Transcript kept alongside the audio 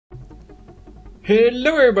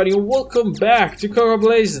Hello everybody, welcome back to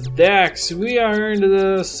Kokoplays Decks. We are in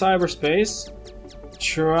the cyberspace,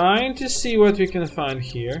 trying to see what we can find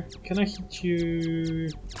here. Can I hit you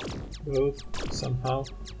both somehow?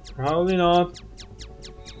 Probably not.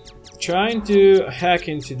 Trying to hack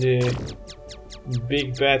into the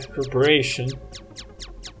big bad corporation,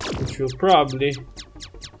 which will probably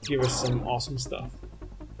give us some awesome stuff.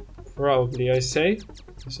 Probably, I say,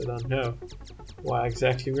 because I don't know why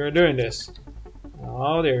exactly we are doing this.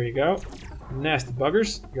 Oh, there you go. Nasty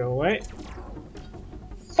buggers, go away.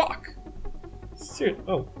 Fuck! Seriously.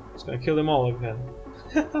 Oh, it's gonna kill them all again.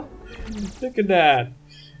 Look at that.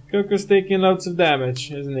 Coco's taking lots of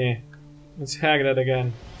damage, isn't he? Let's hack that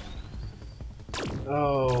again.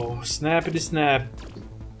 Oh, snappity snap.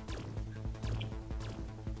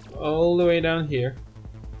 All the way down here.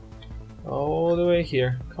 All the way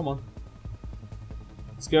here. Come on.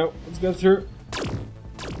 Let's go. Let's go through.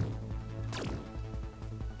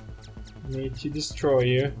 Need to destroy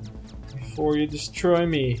you before you destroy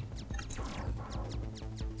me.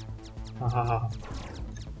 Haha.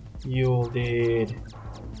 You all dead.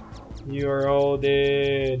 You are all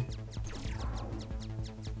dead.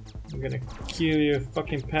 I'm gonna kill you,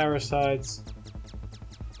 fucking parasites.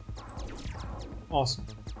 Awesome.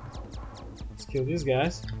 Let's kill these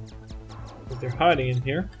guys, because they're hiding in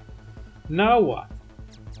here. Now what?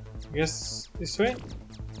 I guess this way.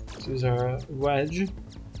 Let's use our wedge.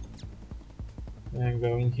 And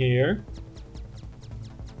go in here.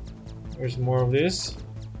 There's more of this.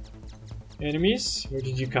 Enemies? Where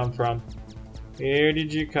did you come from? Where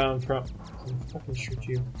did you come from? I'll fucking shoot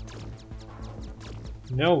you.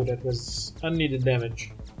 No, that was unneeded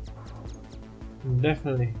damage.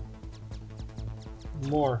 Definitely.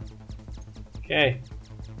 More. Okay.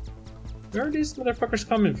 Where are these motherfuckers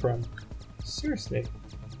coming from? Seriously.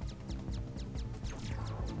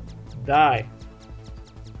 Die.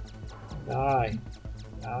 Die.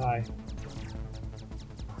 Die.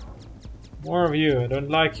 More of you. I don't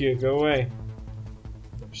like you. Go away.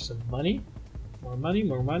 There's some money. More money,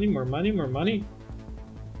 more money, more money, more money.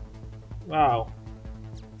 Wow.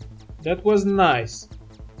 That was nice.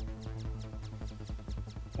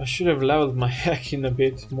 I should have leveled my hacking a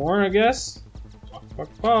bit more, I guess. Fuck,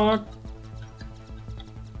 fuck, fuck.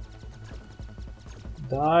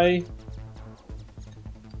 Die.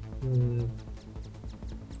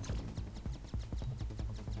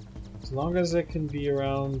 As long as I can be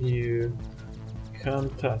around you,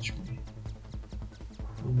 can't touch me.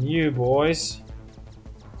 And you boys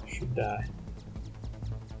should die.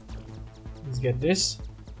 Let's get this.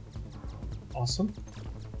 Awesome.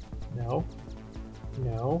 No.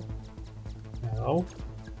 No. No.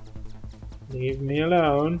 Leave me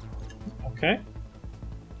alone. Okay.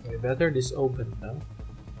 Way better. This opened now.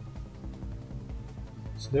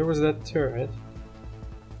 So there was that turret.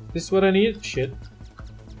 This is what I need? Shit.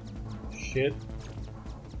 Shit.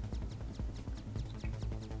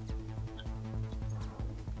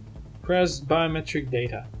 Press biometric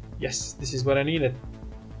data. Yes, this is what I needed.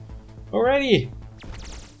 Alrighty!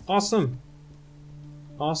 Awesome.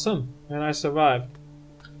 Awesome. And I survived.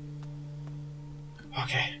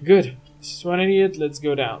 Okay, good. This is what I needed. Let's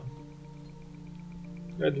go down.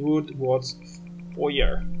 Redwood was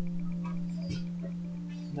foyer.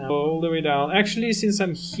 Now all the way down. Actually, since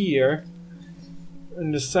I'm here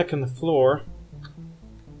in the second floor,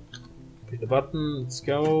 click the button. Let's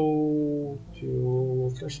go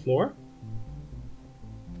to first floor.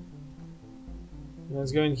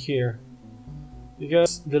 Let's go in here,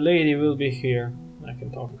 because the lady will be here. I can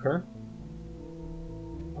talk to her.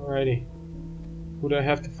 Alrighty. Who do I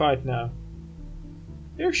have to fight now?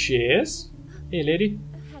 There she is. Hey, lady.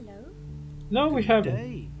 Hello. No, we haven't.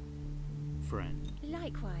 Day, friend.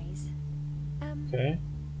 Likewise. Okay.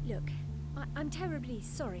 Look, I'm terribly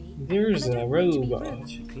sorry. There's and I a don't mean to be robot.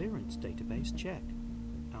 rude. Clearance database check.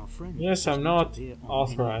 Our friend. Yes, I'm does not appear on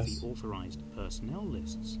authorized. any of the authorized personnel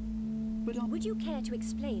lists. But Would you care to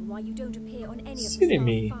explain why you don't appear on any of the Silly staff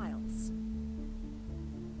me. files?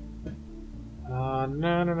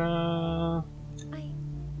 No.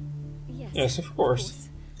 Yes, of course.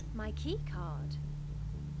 My key card.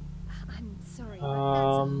 I'm sorry, but that's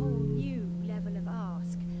a whole new level of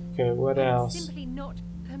ask. Okay, what I'm else? simply not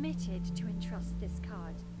permitted to entrust this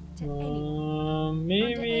card to anyone.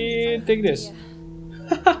 Maybe take this.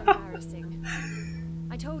 Embarrassing.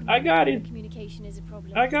 I told I got it. Communication is a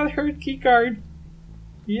problem. I got her key card.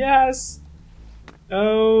 Yes.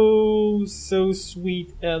 Oh, so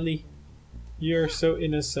sweet, Ellie. You're so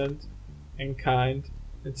innocent and kind.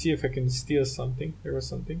 Let's see if I can steal something. There was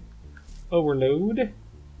something. Overload.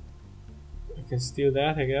 I can steal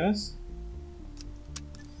that, I guess.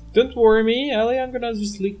 Don't worry me, Ellie, I'm gonna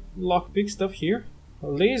just lockpick stuff here. A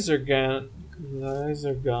laser gun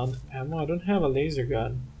ammo. I don't have a laser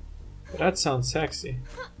gun. But that sounds sexy.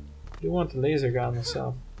 I do want a laser gun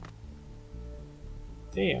myself.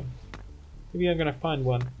 Damn. Maybe I'm gonna find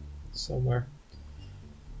one somewhere.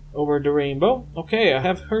 Over the rainbow. Okay, I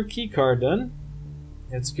have her key card done.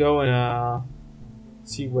 Let's go and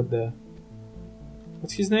see what the...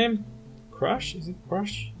 What's his name? Crush? Is it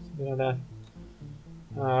Crush? Something like that.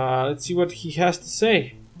 Let's see what he has to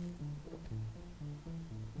say.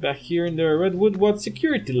 Back here in the Redwood, what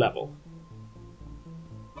security level?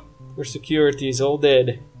 Your security is all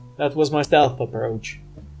dead. That was my stealth approach.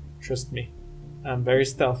 Trust me, I'm very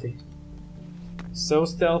stealthy. So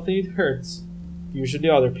stealthy it hurts. Usually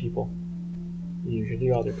other people.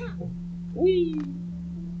 Usually other people. Whee!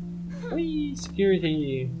 Whee!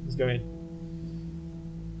 Security! Let's go in.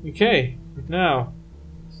 Okay, now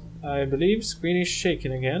I believe screen is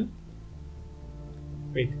shaking again.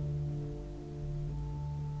 Wait.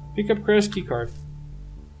 Pick up crash keycard.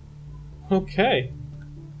 Okay.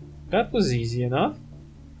 That was easy enough.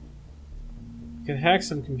 You can hack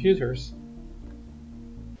some computers.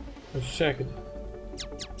 Let's check it.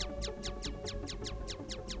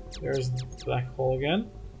 There's the black hole again.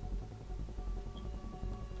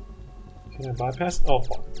 Can I bypass? Oh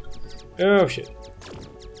fuck. Oh shit.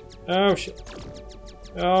 Oh shit.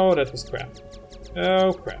 Oh, that was crap.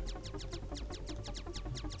 Oh crap.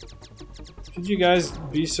 Could you guys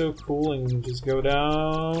be so cool and just go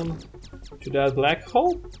down to that black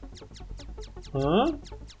hole? Huh?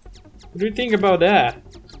 What do you think about that?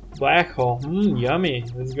 Black hole. Yummy.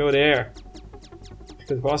 Let's go there. What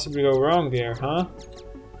could possibly go wrong there, huh?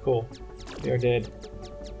 Cool. They're dead.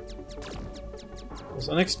 It was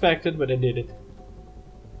unexpected, but I did it.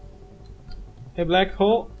 Hey, black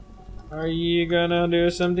hole. Are you gonna do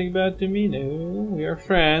something bad to me? No. We are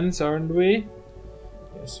friends, aren't we?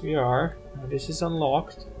 Yes, we are. Now this is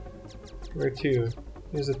unlocked. Where to?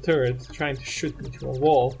 There's a turret trying to shoot me through a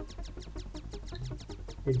wall.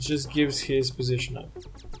 Which just gives his position up.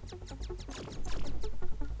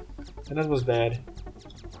 And that was bad.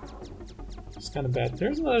 It's kind of bad.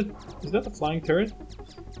 There's another... Is that a flying turret?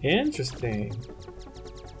 Interesting.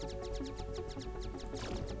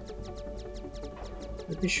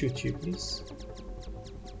 Let me shoot you, please.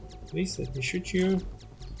 Please, let me shoot you.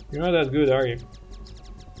 You're not that good, are you?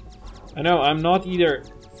 I know, I'm not either.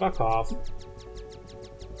 Fuck off.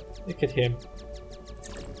 Look at him.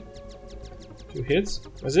 2 hits?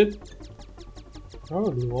 Was it?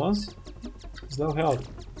 Probably was. He's low health.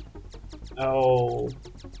 Oh.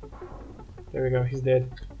 There we go, he's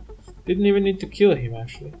dead. Didn't even need to kill him,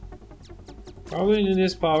 actually. Probably need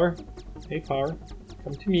his power. Hey, power.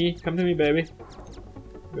 Come to me, baby.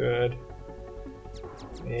 Good.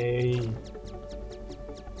 Hey.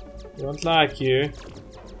 Don't like you.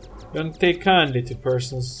 Don't take kindly to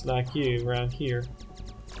persons like you around here.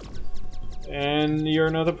 And you're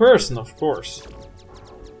not a person, of course.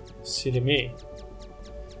 Silly me.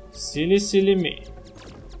 Silly, silly me.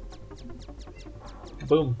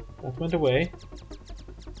 Boom. That went away.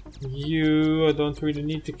 You, I don't really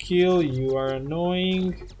need to kill. You are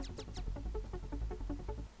annoying.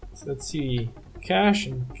 So let's see. Cash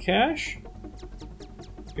and cash?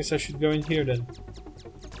 Guess I should go in here then.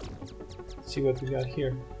 Let's see what we got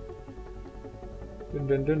here. Dun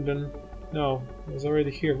dun dun dun. No, I was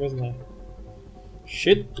already here, wasn't I?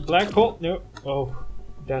 Shit, the black hole. No. Oh,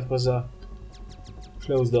 that was a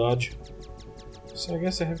close dodge. So I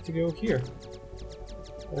guess I have to go here.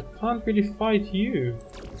 But I can't really fight you,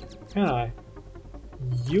 can I?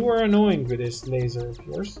 You are annoying with this laser of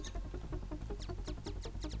yours.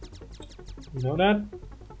 You know that?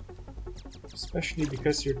 Especially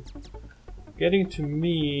because you're getting to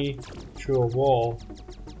me through a wall.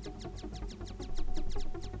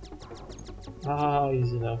 Ah,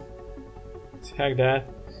 easy enough. Let's hack that.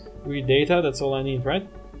 Read data, that's all I need, right?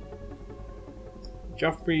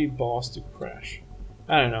 Joffrey boss to crash.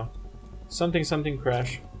 I don't know. Something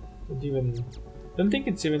crash. Don't think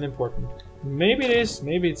it's even important. Maybe it is,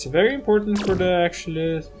 maybe it's very important for the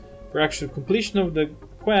actual completion of the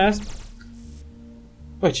quest.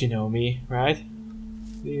 But you know me, right?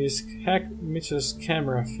 Please hack Mitchell's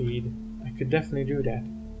camera feed. I could definitely do that.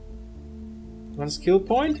 1 skill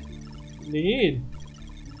point? Need.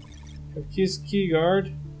 Have keys key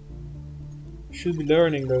guard. Should be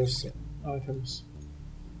learning those items.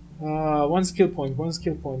 1 skill point, 1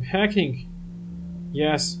 skill point. Hacking!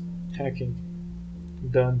 Yes, hacking.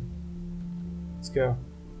 Done. Let's go.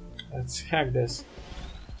 Let's hack this.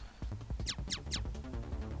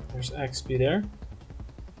 There's XP there.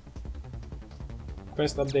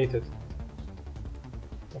 Quest updated.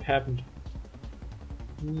 What happened?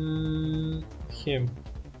 Him.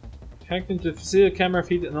 Hacked into the facility camera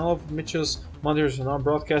feed and all of Mitchell's monitors are now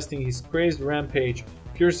broadcasting his crazed rampage.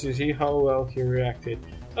 Curious to see how well he reacted.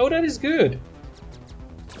 Oh, that is good!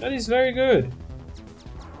 That is very good!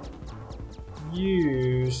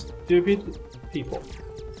 You stupid people.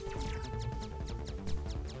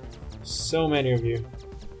 So many of you.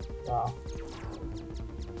 Wow.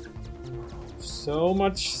 So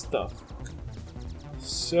much stuff.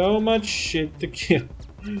 So much shit to kill.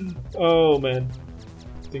 Oh man.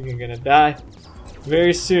 I think I'm gonna die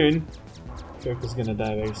very soon. Coco's gonna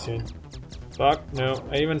die very soon. Fuck, no.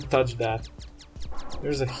 I even touched that.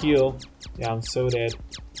 There's a heal. Yeah, I'm so dead.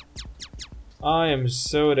 I am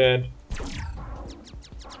so dead.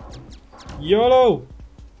 YOLO!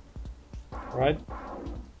 Right?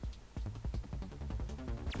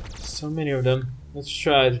 So many of them. Let's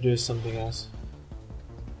try to do something else.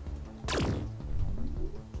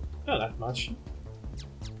 Not that much.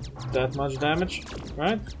 That much damage,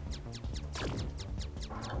 right?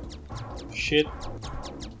 Shit.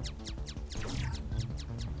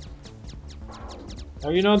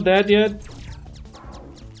 Are you not dead yet?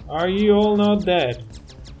 Are you all not dead?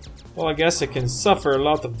 Well, I guess I can suffer a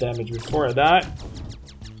lot of damage before I die.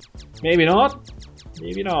 Maybe not.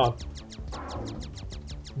 Maybe not.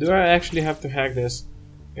 Do I actually have to hack this?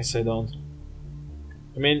 Guess I don't.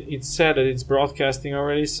 I mean, it said that it's broadcasting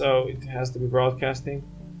already, so it has to be broadcasting.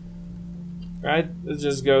 Right? Let's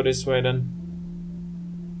just go this way then.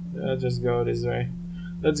 Let's just go this way.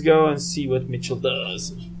 Let's go and see what Mitchell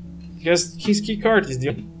does. Because his keycard is the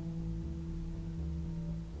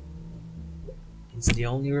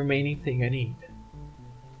only remaining thing I need.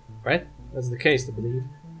 Right? That's the case, I believe.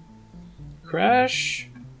 Crash?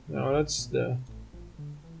 No, that's the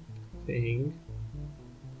thing.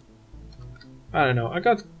 I don't know. I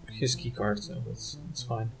got his keycard, so that's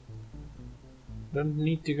fine. Don't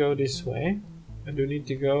need to go this way. I do need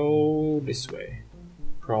to go this way.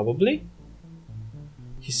 Probably.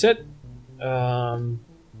 He said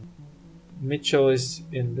Mitchell is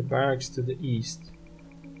in the barracks to the east.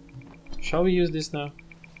 Shall we use this now?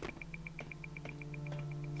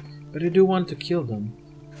 But I do want to kill them.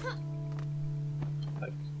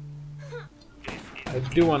 Like, I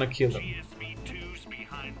do want to kill them.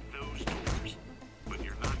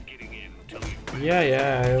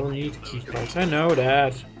 Yeah, I will need keycards. I know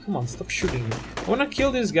that. Come on, stop shooting me. I wanna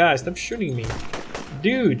kill this guy. Stop shooting me.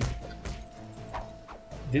 Dude.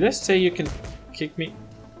 Did I say you can kick me?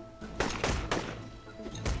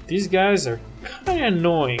 These guys are kinda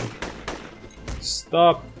annoying.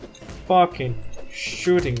 Stop fucking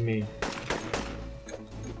shooting me.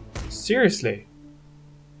 Seriously.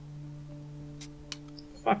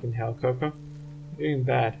 Fucking hell, Coco. You're doing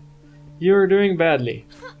bad. You're doing badly.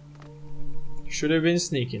 Should have been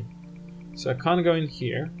sneaking. So I can't go in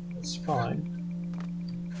here. That's fine.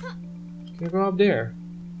 Can I go up there?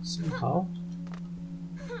 Somehow.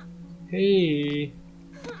 Hey.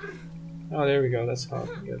 Oh, there we go. That's how I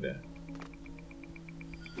can get there.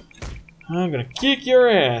 I'm gonna kick your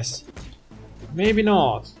ass. Maybe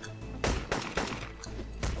not.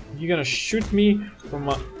 You're gonna shoot me from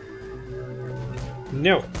a...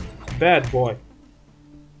 No. Bad boy.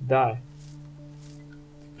 Die.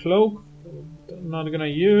 Cloak. I'm not gonna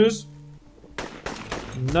use.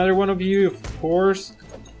 Another one of you, of course.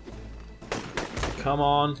 Come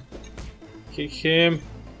on. Kick him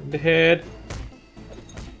in the head.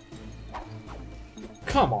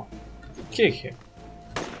 Come on. Kick him.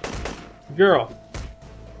 Girl.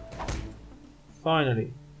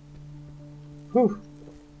 Finally. Whew.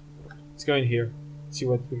 Let's go in here. See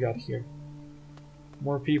what we got here.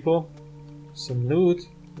 More people. Some loot.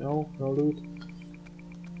 No loot.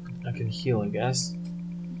 I can heal, I guess.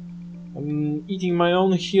 I'm eating my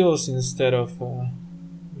own heals instead of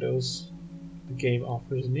those the game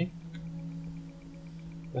offers me.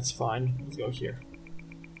 That's fine. Let's go here.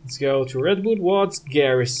 Let's go to Redwood Watts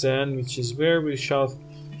Garrison, which is where we shall.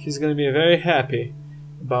 He's gonna be very happy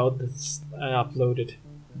about this. I uploaded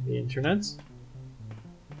on the internet.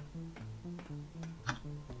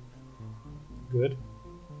 Good.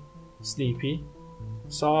 Sleepy.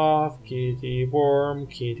 Soft kitty, warm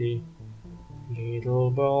kitty,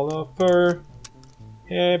 little ball of fur.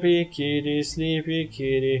 Happy kitty, sleepy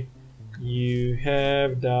kitty, you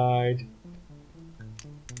have died.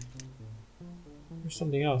 There's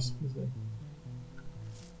something else, is there?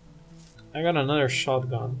 I got another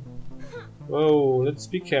shotgun. Whoa, let's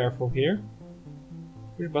be careful here.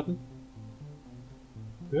 Push button.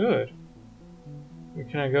 Good. Where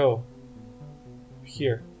can I go?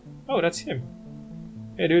 Here. Oh, that's him.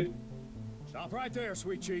 Hey, dude. Stop right there,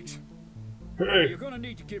 sweet cheeks. Hey! You're gonna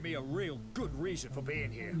need to give me a real good reason for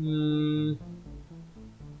being here.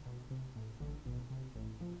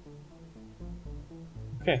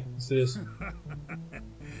 Okay, let's do this.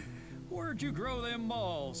 Where'd you grow them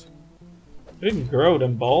balls? I didn't grow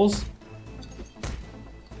them balls.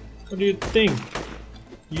 What do you think?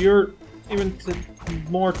 You're even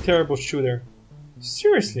more terrible shooter.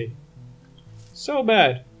 Seriously. So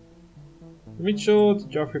bad. Mitchell,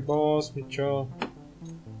 Joffrey Balls, Mitchell.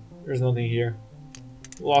 There's nothing here.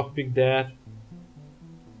 Lockpick that.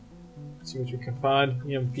 Let's see what we can find.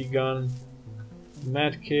 EMP gun.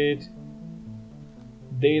 Medkit.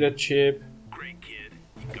 Data chip. Great kid.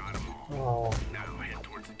 You got 'em all. Oh. Now head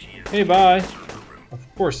towards the GS. Hey, bye. server room.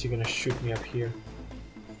 Of course you're gonna shoot me up here.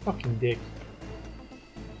 Fucking dick.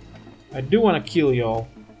 I do wanna kill y'all.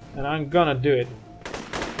 And I'm gonna do it.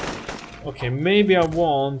 Okay, maybe I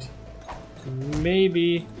won't.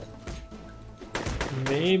 Maybe.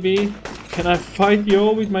 Can I fight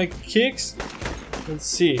y'all with my kicks? Let's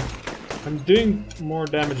see. I'm doing more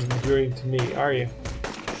damage than you're doing to me, are you?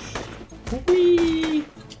 Whee!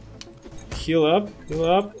 Heal up, heal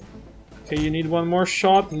up. Okay, you need one more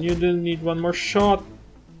shot, and you didn't need one more shot.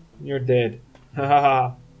 You're dead.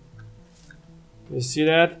 Hahaha. You see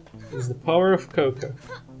that? It's the power of Coco.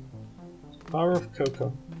 Power of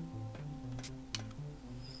Coco.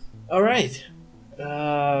 Alright.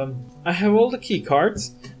 I have all the key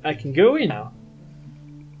cards. I can go in now.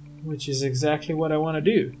 Which is exactly what I want to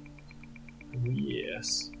do.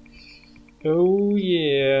 Yes. Oh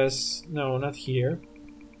yes. No, not here.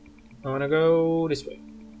 I want to go this way.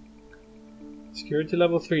 Security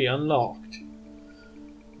level 3 unlocked.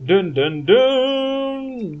 Dun dun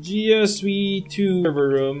dun! GSV2 server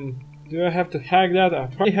room. Do I have to hack that? I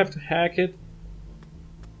probably have to hack it.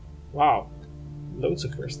 Wow. Loads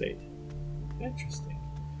of first aid. Interesting.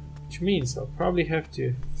 Which means I'll probably have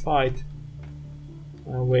to fight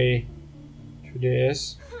my way through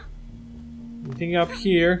this. Anything up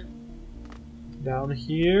here? Down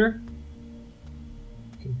here?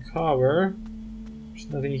 Can cover. There's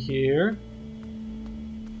nothing here.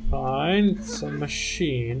 Fine, it's a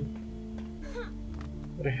machine.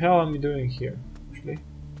 What the hell am I doing here, actually?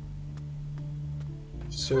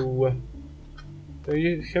 So, do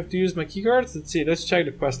you have to use my keycards? Let's see, let's check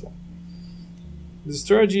the quest log.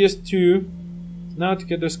 Destroy GS2. Now to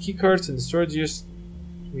get those keycards and destroy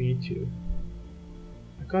GS2.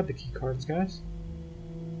 I got the keycards, guys.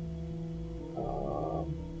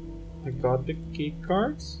 I got the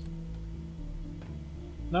keycards.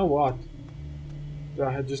 Now what? Do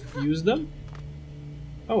I just use them?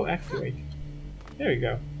 Oh, activate. There we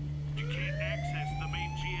go. You can't access the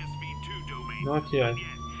main GSV2 domain. Not yet.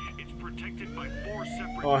 It's protected by 4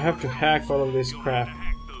 separate. Oh, I have to hack all of this You'll crap. have to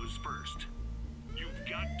hack those first. You've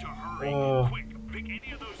got to hurry. Quick, pick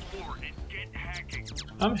any of those 4 and get hacking.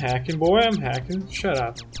 I'm hacking, boy. I'm hacking. Shut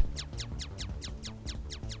up.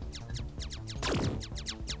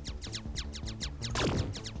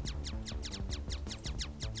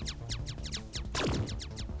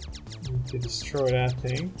 Need to destroy that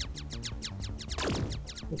thing.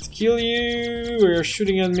 Let's kill you! You're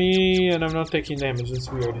shooting at me and I'm not taking damage. That's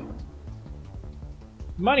weird.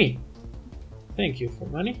 Money! Thank you for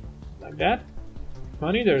money. Like that.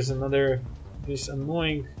 Money, there's another... This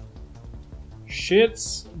annoying...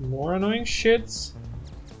 shits. More annoying shits.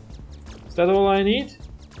 Is that all I need?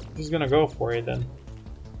 I'm just gonna go for it then.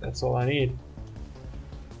 That's all I need.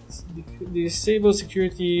 Disable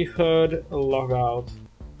security HUD logout.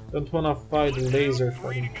 Don't wanna fight laser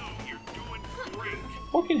fighting.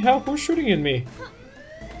 Fucking hell, who's shooting at me?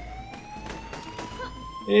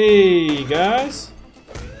 Hey guys.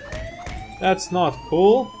 That's not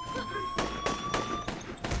cool.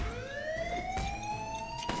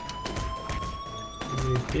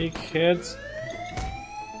 You big heads.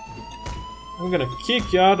 I'm gonna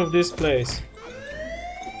kick you out of this place.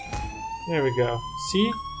 There we go.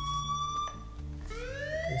 See?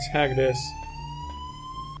 Let's hack this.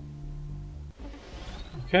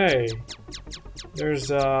 Okay. There's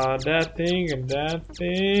that thing and that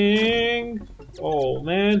thing. Oh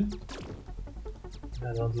man.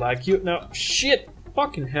 I don't like you. No, shit!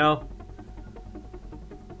 Fucking hell.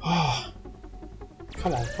 Oh.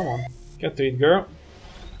 Come on, come on. Get to it, girl.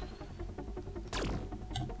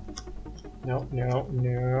 No, no,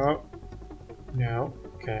 no. No.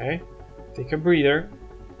 Okay. Take a breather.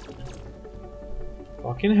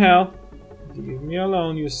 Fucking hell. Leave me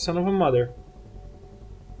alone, you son of a mother.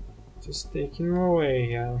 Just taking him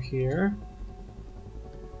away out here.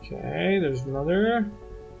 Okay, there's another.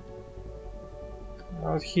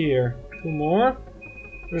 Out here. 2 more.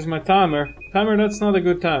 Where's my timer? Timer, that's not a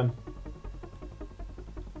good time.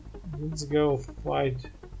 Let's go fight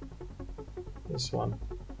this one.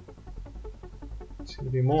 It's gonna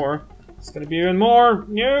be more. It's gonna be even more.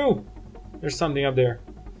 No! There's something up there.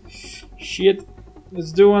 Shit.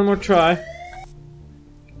 Let's do one more try.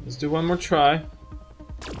 Let's do one more try.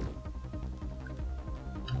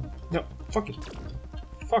 No, fuck it.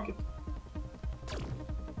 Fuck it.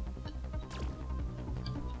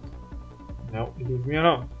 No, leave me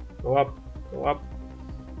alone. Go up. Go up.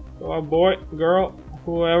 Go up, boy, girl,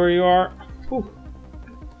 whoever you are. Whew.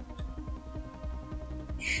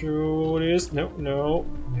 Shoot this. No, no,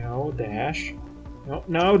 no, dash. No,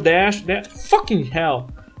 no, dash. That fucking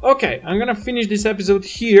hell. Okay, I'm gonna finish this episode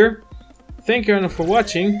here. Thank you for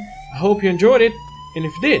watching. I hope you enjoyed it. And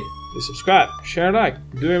if you did, please subscribe, share, like,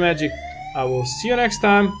 do your magic. I will see you next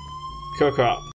time. Coco out.